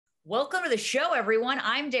Welcome to the show, everyone.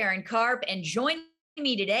 I'm Darren Karp, and joining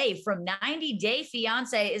me today from 90 Day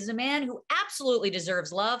Fiance is a man who absolutely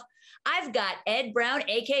deserves love. I've got Ed Brown,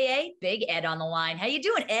 aka Big Ed, on the line. How you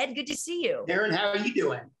doing, Ed? Good to see you. Darren, how are you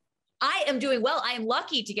doing? I am doing well. I am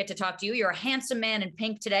lucky to get to talk to you. You're a handsome man in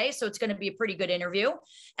pink today, so it's going to be a pretty good interview.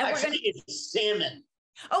 And actually, it's salmon.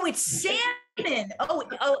 Oh, it's salmon.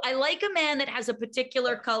 Oh, I like a man that has a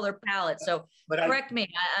particular color palette. So correct me.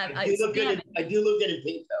 I do look good in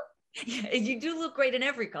pink, though. You do look great in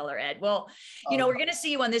every color, Ed. Well, we're going to see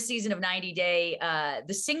you on this season of 90 Day,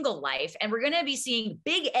 The Single Life, and we're going to be seeing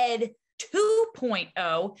Big Ed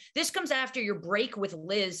 2.0. This comes after your break with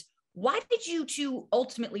Liz. Why did you two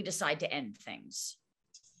ultimately decide to end things?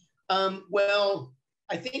 Well,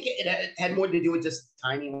 I think it had more to do with just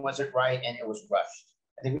timing wasn't right and it was rushed.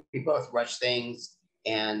 I think we both rushed things.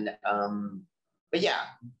 And, but yeah,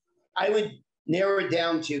 I would narrow it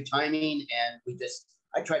down to timing, and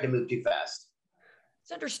I tried to move too fast.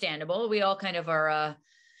 It's understandable. We all kind of are,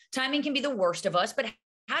 timing can be the worst of us, but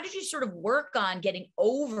how did you sort of work on getting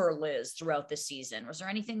over Liz throughout the season? Was there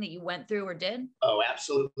anything that you went through or did? Oh,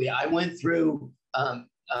 absolutely. I went through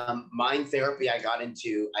mind therapy. I had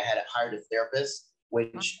hired a therapist,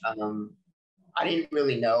 which I didn't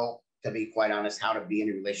really know, to be quite honest, how to be in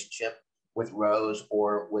a relationship with Rose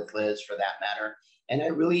or with Liz for that matter. And I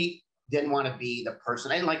really didn't want to be the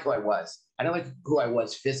person. I didn't like who I was. I didn't like who I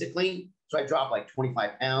was physically. So I dropped like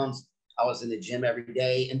 25 pounds. I was in the gym every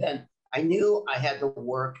day. And then I knew I had to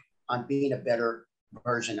work on being a better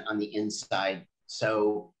version on the inside.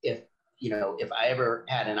 So if I ever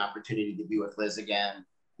had an opportunity to be with Liz again,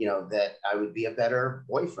 that I would be a better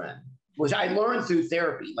boyfriend, which I learned through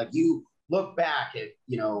therapy. Like, you look back at,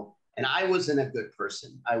 and I wasn't a good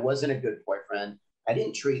person. I wasn't a good boyfriend. I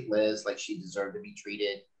didn't treat Liz like she deserved to be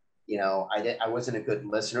treated. I wasn't a good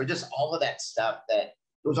listener, just all of that stuff, that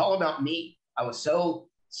it was all about me. I was so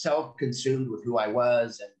self-consumed with who I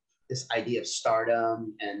was and this idea of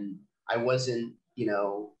stardom. And I wasn't,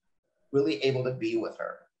 really able to be with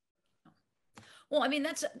her. Well, I mean,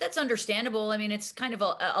 that's understandable. I mean, it's kind of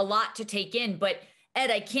a lot to take in, but Ed,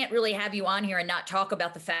 I can't really have you on here and not talk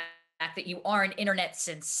about the fact that you are an internet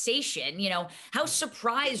sensation. How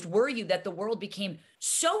surprised were you that the world became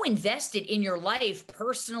so invested in your life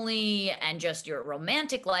personally and just your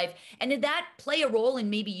romantic life? And did that play a role in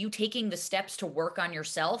maybe you taking the steps to work on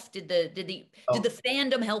yourself? Did the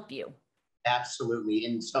fandom help you? Absolutely,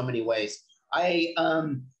 in so many ways. I,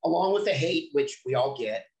 along with the hate, which we all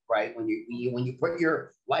get, right? When you put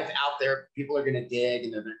your life out there, people are going to dig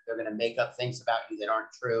and they're going to make up things about you that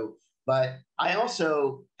aren't true. But I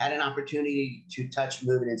also had an opportunity to touch,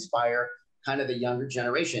 move, and inspire kind of the younger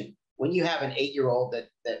generation. When you have an 8-year-old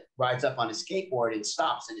that rides up on a skateboard and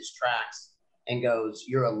stops in his tracks and goes,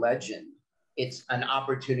 "You're a legend," it's an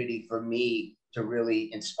opportunity for me to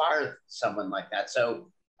really inspire someone like that.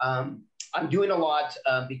 So I'm doing a lot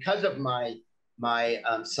because of my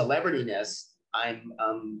celebrityness. I'm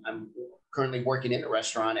currently working in a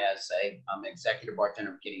restaurant as a executive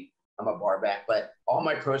bartender. I'm kidding. I'm a bar back, but all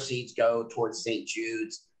my proceeds go towards St.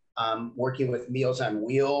 Jude's, working with Meals on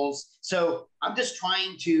Wheels. So I'm just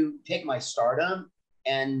trying to take my stardom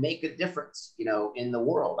and make a difference, in the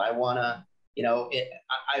world. I want to,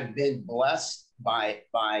 I've been blessed by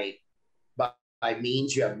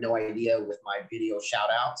means you have no idea with my video shout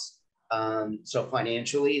outs. So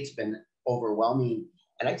financially, it's been overwhelming,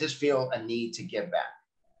 and I just feel a need to give back.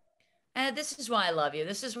 And this is why I love you.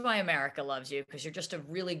 This is why America loves you, because you're just a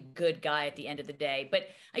really good guy at the end of the day. But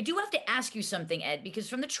I do have to ask you something, Ed, because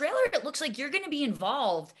from the trailer, it looks like you're going to be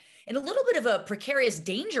involved in a little bit of a precarious,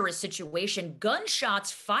 dangerous situation.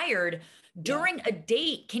 Gunshots fired during a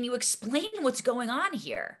date. Can you explain what's going on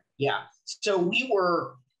here? Yeah. So we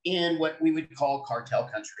were in what we would call cartel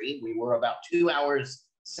country. We were about 2 hours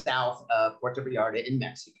south of Puerto Vallarta in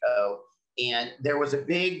Mexico. And there was a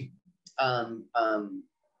big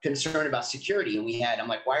concern about security. And I'm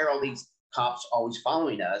like, why are all these cops always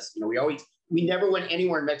following us? We never went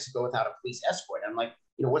anywhere in Mexico without a police escort. I'm like,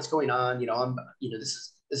 what's going on?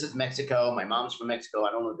 This is Mexico. My mom's from Mexico. I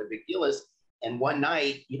don't know what the big deal is. And one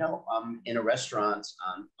night, I'm in a restaurant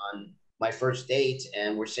on my first date,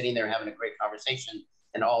 and we're sitting there having a great conversation.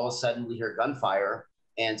 And all of a sudden we hear gunfire,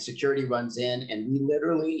 and security runs in, and we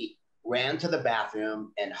literally ran to the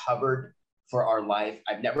bathroom and hovered for our life.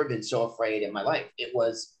 I've never been so afraid in my life.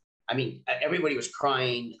 Everybody was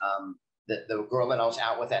crying. The girl that I was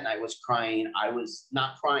out with that night was crying. I was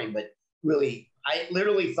not crying, but really, I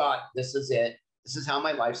literally thought, this is it. This is how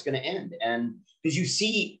my life's going to end. And because you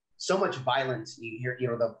see so much violence, you hear,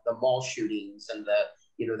 the mall shootings and the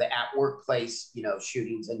at workplace,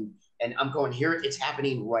 shootings. And I'm going, here, it's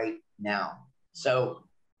happening right now. So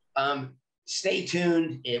stay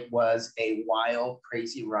tuned. It was a wild,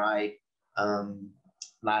 crazy ride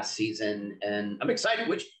last season. And I'm excited,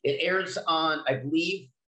 which it airs on, I believe,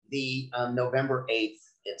 the November 8th.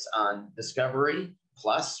 It's on Discovery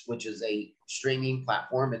Plus, which is a streaming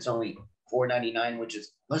platform. It's only $4.99, which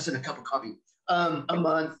is less than a cup of coffee a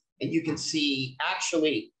month. And you can see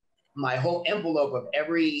actually my whole envelope of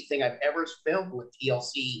everything I've ever filmed with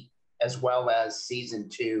TLC, as well as season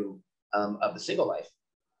 2 of The Single Life.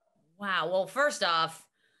 Wow. Well, first off,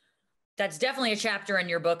 that's definitely a chapter in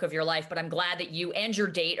your book of your life, but I'm glad that you and your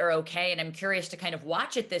date are okay. And I'm curious to kind of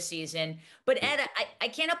watch it this season. But Ed, I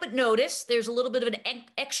can't help but notice there's a little bit of an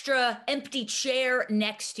extra empty chair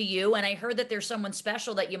next to you. And I heard that there's someone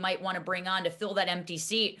special that you might want to bring on to fill that empty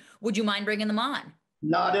seat. Would you mind bringing them on?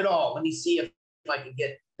 Not at all. Let me see if I can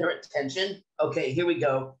get their attention. Okay, here we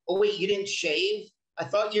go. Oh, wait, you didn't shave? I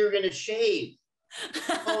thought you were going to shave.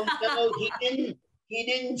 Oh, no, he didn't. He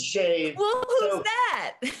didn't shave. Well, who's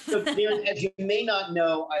that? So as you may not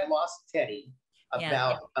know, I lost Teddy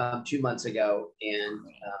about 2 months ago,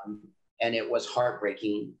 and it was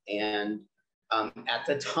heartbreaking. And at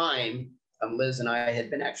the time, Liz and I had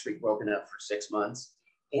been actually broken up for 6 months,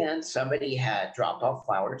 and somebody had dropped off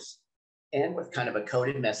flowers, and with kind of a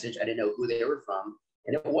coded message. I didn't know who they were from,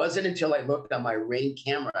 and it wasn't until I looked on my Ring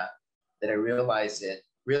camera that I realized that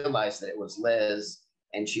it was Liz.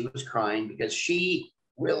 And she was crying because she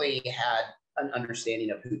really had an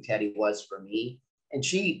understanding of who Teddy was for me. And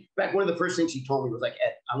in fact, one of the first things she told me was like,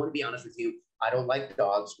 Ed, I want to be honest with you. I don't like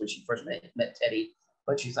dogs, when she first met Teddy,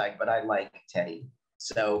 but she's like, but I like Teddy.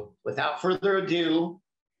 So without further ado,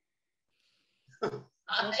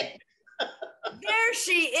 there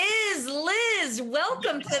she is, Liz.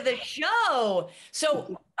 Welcome to the show.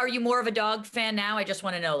 So are you more of a dog fan now? I just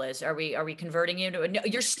want to know, Liz, are we converting you to no,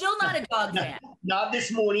 you're still not a dog fan. Not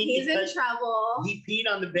this morning. He's in trouble. He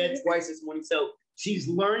peed on the bed twice this morning. So she's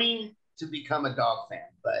learning to become a dog fan.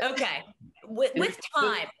 But okay. With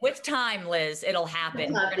time, Liz, it'll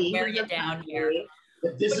happen. We're gonna wear you down here.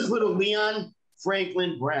 This is little Leon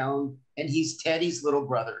Franklin Brown, and he's Teddy's little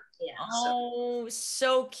brother. Yeah. Oh,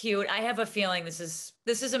 so cute. I have a feeling this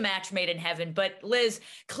is a match made in heaven. But Liz,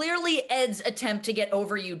 clearly Ed's attempt to get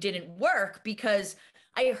over you didn't work, because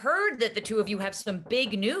I heard that the two of you have some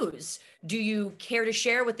big news. Do you care to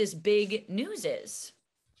share what this big news is?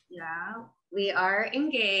 Yeah, we are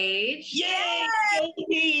engaged.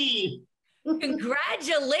 Yay!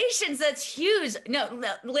 Congratulations. That's huge. No,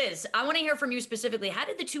 Liz, I want to hear from you specifically. How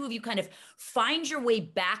did the two of you kind of find your way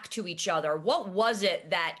back to each other? What was it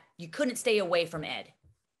that you couldn't stay away from Ed?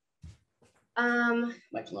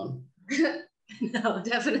 My clone. No,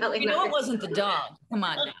 definitely not. You know it wasn't the dog. Come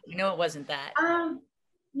on now. You know it wasn't that.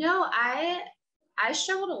 No, I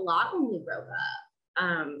struggled a lot when we broke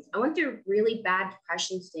up. I went through a really bad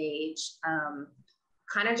depression stage.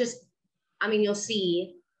 Kind of just, I mean, you'll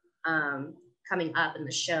see coming up in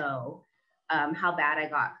the show how bad I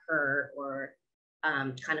got hurt, or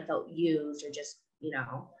kind of felt used, or just,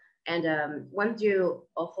 and went through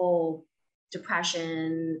a whole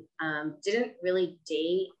depression. Didn't really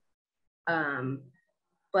date,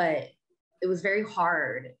 but it was very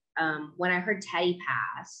hard. When I heard Teddy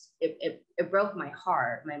passed, it broke my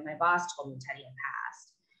heart. My boss told me Teddy had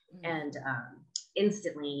passed. And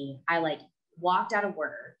instantly I walked out of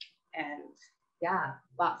work and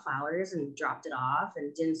bought flowers and dropped it off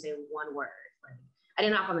and didn't say one word. I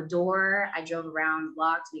didn't knock on the door. I drove around the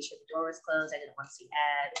block to make sure the door was closed. I didn't want to see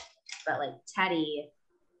Ed, but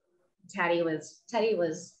Teddy was,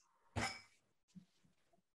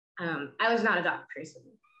 I was not a dog person.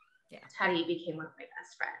 Yeah. Teddy became one of my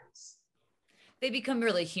best friends. They become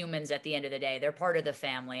really humans at the end of the day. They're part of the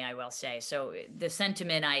family, I will say. So the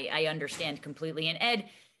sentiment, I understand completely. And Ed,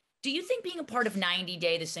 do you think being a part of 90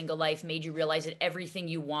 Day, The Single Life, made you realize that everything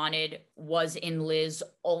you wanted was in Liz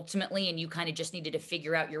ultimately, and you kind of just needed to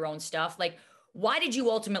figure out your own stuff? Why did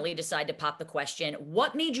you ultimately decide to pop the question?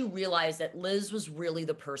 What made you realize that Liz was really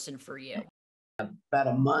the person for you? About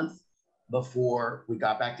a month before we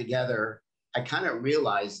got back together, I kind of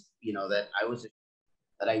realized, that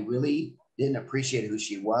I really didn't appreciate who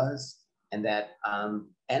she was, and that,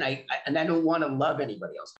 and I don't want to love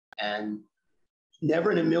anybody else. And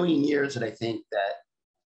never in a million years did I think that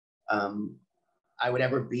I would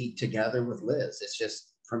ever be together with Liz. It's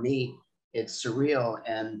just, for me, it's surreal.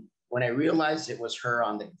 And when I realized it was her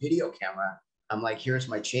on the video camera, I'm like, here's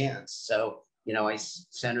my chance. So, I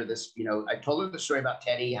sent her this, I told her the story about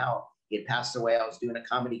Teddy, how he had passed away. I was doing a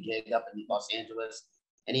comedy gig up in Los Angeles,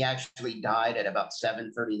 and he actually died at about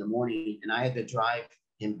 7:30 in the morning, and I had to drive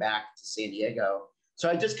him back to San Diego. So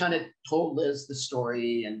I just kind of told Liz the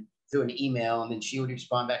story and through an email, and then she would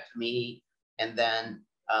respond back to me. And then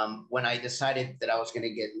when I decided that I was going to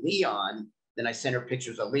get Leon, then I sent her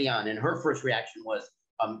pictures of Leon, and her first reaction was,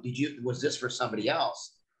 was this for somebody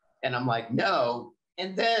else? And I'm like, no.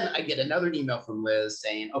 And then I get another email from Liz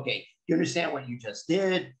saying, okay, you understand what you just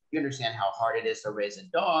did? You understand how hard it is to raise a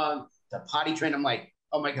dog, to potty train? I'm like,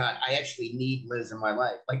 oh my God, I actually need Liz in my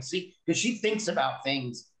life. Like, see, because she thinks about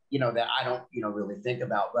things, that I don't, really think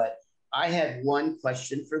about. But I had one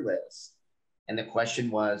question for Liz. And the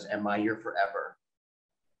question was, am I your forever?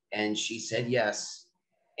 And she said yes.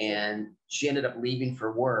 And she ended up leaving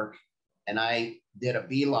for work. And I did a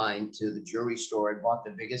beeline to the jewelry store and bought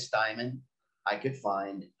the biggest diamond I could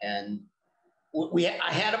find. And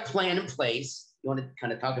I had a plan in place. You want to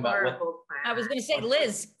kind of talk about what? I was going to say,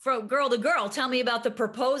 Liz, from girl to girl, tell me about the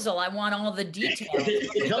proposal. I want all the details.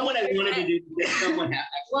 Tell what I wanted to do. Someone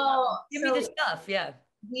well, give me the stuff. Yeah.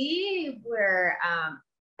 We were,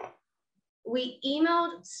 we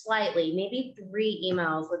emailed slightly, maybe 3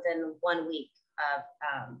 emails within 1 week of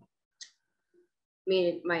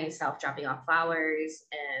me, myself dropping off flowers,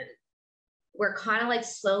 and we're kind of like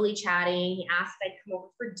slowly chatting. He asked if I'd come over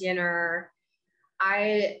for dinner.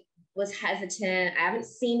 I was hesitant. I haven't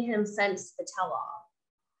seen him since the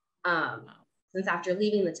tell-all, since after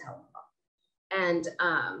leaving the tell-all, and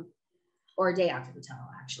or a day after the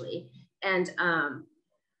tell-all actually. And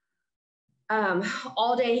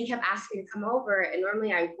all day he kept asking to come over, and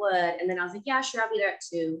normally I would, and then I was like, yeah, sure, I'll be there at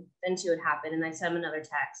 2. Then 2 would happen, and I sent him another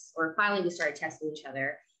text, or finally we started texting each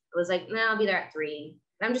other. I was like, no, I'll be there at 3.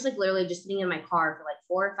 And I'm just like literally just sitting in my car for like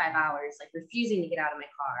 4 or 5 hours, like refusing to get out of my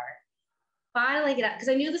car. Finally get out, because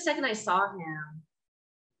I knew the second I saw him,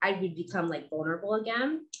 I would become like vulnerable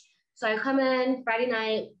again. So I come in Friday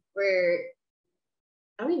night,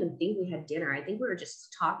 I don't even think we had dinner. I think we were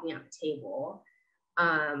just talking at the table.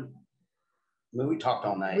 We talked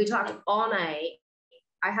all night. We talked all night.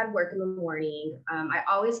 I had work in the morning. I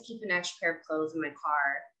always keep an extra pair of clothes in my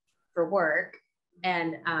car for work,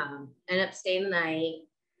 and ended up staying the night.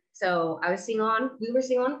 So we were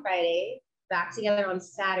seeing on Friday, back together on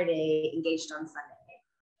Saturday, engaged on Sunday.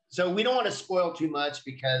 So we don't want to spoil too much,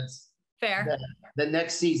 because fair. The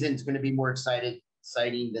next season is going to be more exciting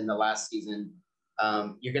than the last season.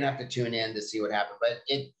 You're going to have to tune in to see what happened, but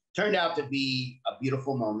it turned out to be a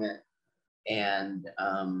beautiful moment. And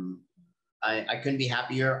I couldn't be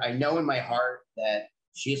happier. I know in my heart that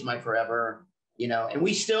she is my forever, and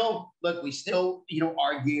we still,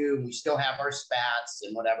 argue, and we still have our spats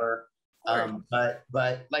and whatever.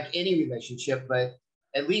 But like any relationship, but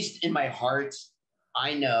at least in my heart,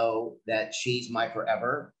 I know that she's my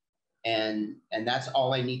forever. And that's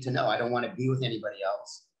all I need to know. I don't want to be with anybody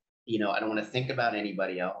else. I don't want to think about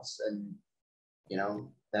anybody else. And,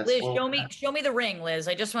 that's Liz, show me the ring, Liz.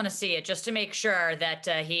 I just want to see it, just to make sure that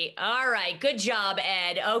all right, good job,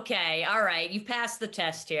 Ed. Okay, all right, you passed the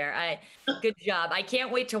test here. Good job. I can't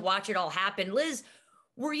wait to watch it all happen. Liz,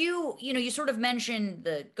 were you, you sort of mentioned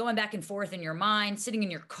the going back and forth in your mind, sitting in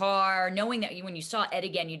your car, knowing that when you saw Ed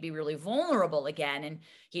again, you'd be really vulnerable again, and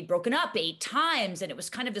he'd broken up 8 times, and it was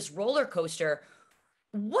kind of this roller coaster.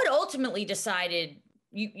 What ultimately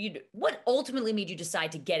made you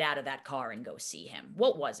decide to get out of that car and go see him?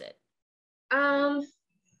 What was it? My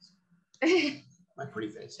pretty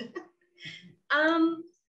face.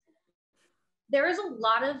 There was a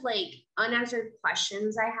lot of like unanswered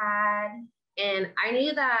questions I had. And I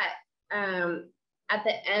knew that at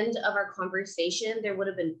the end of our conversation, there would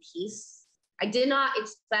have been peace. I did not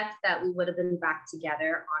expect that we would have been back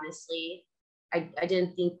together, honestly. I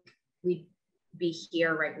didn't think we'd be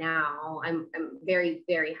here right now. I'm very,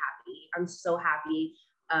 very happy. I'm so happy.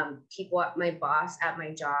 My boss at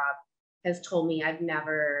my job has told me I've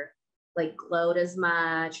never like glowed as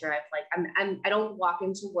much, or I don't walk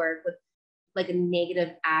into work with like a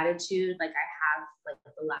negative attitude like I have like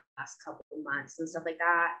the last couple of months and stuff like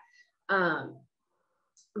that.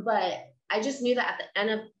 But I just knew that at the end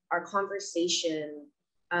of our conversation,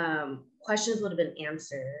 questions would have been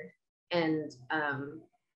answered. And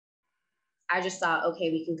I just thought,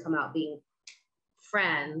 okay, we can come out being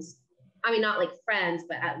friends. I mean, not like friends,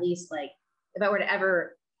 but at least like if I were to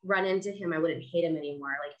ever run into him, I wouldn't hate him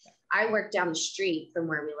anymore. Like I work down the street from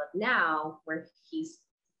where we live now, where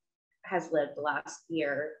has lived the last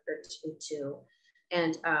year or two.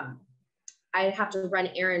 And I have to run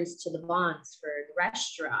errands to the Bonds for the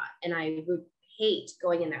restaurant. And I would hate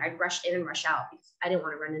going in there. I'd rush in and rush out because I didn't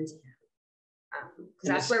want to run into him. Because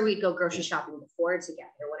that's where we'd go grocery shopping before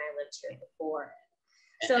together when I lived here before.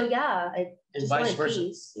 So yeah, I just vice wanted versa.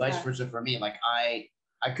 peace. Vice versa for me. Like I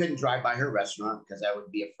couldn't drive by her restaurant because I would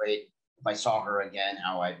be afraid if I saw her again,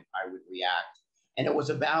 how I would react. And it was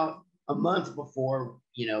about a month before,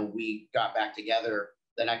 we got back together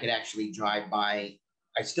that I could actually drive by.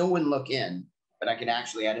 I still wouldn't look in, but I could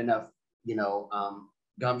actually had enough,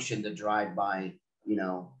 gumption to drive by,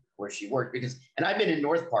 where she worked and I've been in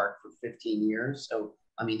North Park for 15 years. So,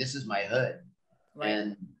 I mean, this is my hood.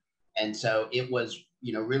 Right. And so it was,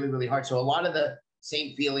 really, really hard. So a lot of the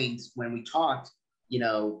same feelings when we talked,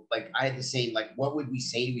 like I had the same, like, what would we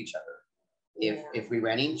say to each other if we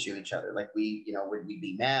ran into each other? Like would we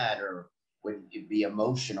be mad or would it be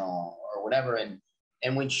emotional or whatever?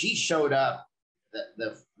 And when she showed up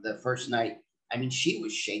the first night, I mean, she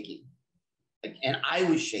was shaking, like, and I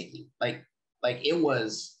was shaking, like it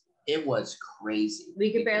was crazy.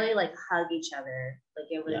 We could barely like hug each other. Like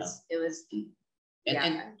it was.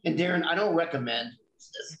 And Darren, I don't recommend,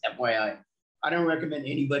 just FYI, I don't recommend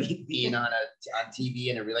anybody being on TV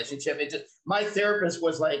in a relationship. It just, my therapist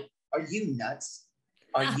was like, "Are you nuts?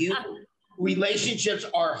 Are you? Relationships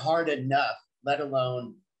are hard enough, let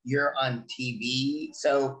alone you're on TV."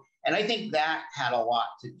 So, and I think that had a lot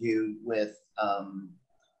to do with, I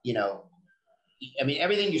mean,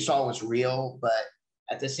 everything you saw was real, but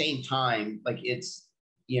at the same time, like it's,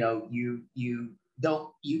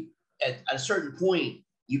 at a certain point,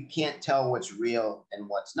 you can't tell what's real and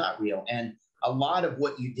what's not real. And a lot of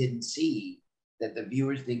what you didn't see that the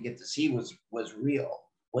viewers didn't get to see was real,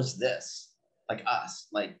 was this, like us,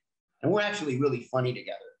 like, and we're actually really funny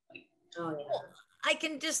together. Like, oh yeah. I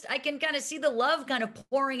can kind of see the love kind of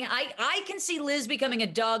pouring. I can see Liz becoming a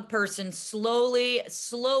dog person slowly,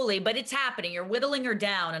 but it's happening. You're whittling her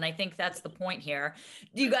down. And I think that's the point here.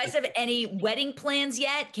 Do you guys have any wedding plans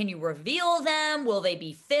yet? Can you reveal them? Will they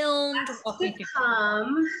be filmed?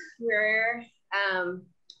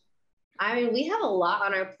 I mean, we have a lot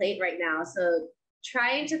on our plate right now. So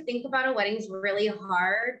trying to think about a wedding is really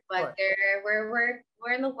hard, but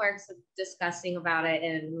we're in the works of discussing about it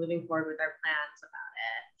and moving forward with our plans about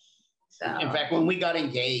it. So in fact, when we got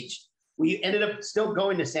engaged, we ended up still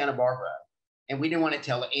going to Santa Barbara, and we didn't want to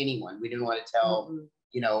tell anyone. We didn't want to tell,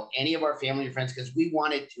 any of our family and friends, because we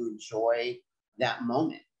wanted to enjoy that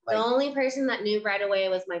moment. Like, the only person that knew right away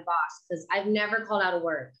was my boss, because I've never called out of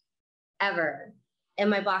work ever. And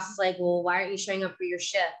my boss is like, "Well, why aren't you showing up for your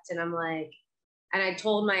shift?" And I'm like, and I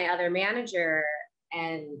told my other manager,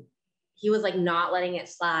 and he was like not letting it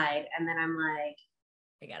slide. And then I'm like,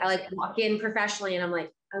 I like walk in professionally and I'm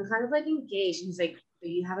like, "I'm kind of like engaged." And he's like, "But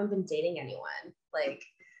you haven't been dating anyone." Like,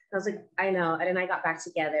 I was like, "I know." And then I got back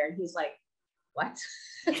together and he's like, "What?"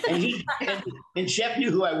 and Chef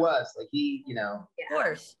knew who I was. Like he, Of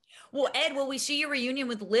course. Well, Ed, will we see your reunion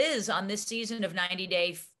with Liz on this season of 90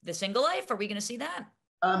 Day The Single Life? Are we going to see that?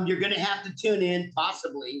 You're going to have to tune in,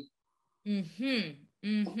 possibly.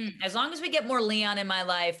 As long as we get more Leon in my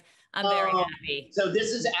life, I'm very happy. So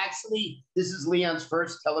this is Leon's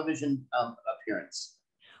first television appearance.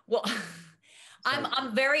 Well,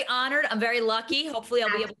 I'm very honored. I'm very lucky. Hopefully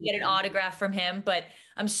I'll be able to get an autograph from him, but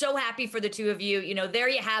I'm so happy for the two of you. There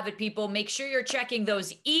you have it, people. Make sure you're checking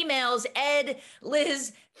those emails. Ed,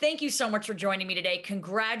 Liz, thank you so much for joining me today.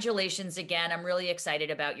 Congratulations again. I'm really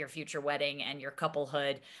excited about your future wedding and your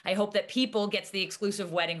couplehood. I hope that people gets the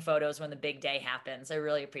exclusive wedding photos when the big day happens. I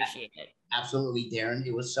really appreciate it. Absolutely, Darren.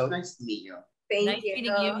 It was so nice to meet you. Thank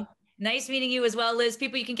you. Nice meeting you as well, Liz.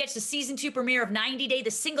 People, you can catch the season 2 premiere of 90 Day The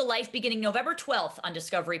Single Life beginning November 12th on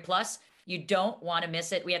Discovery Plus. You don't want to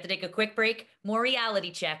miss it. We have to take a quick break. More reality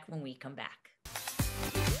check when we come back.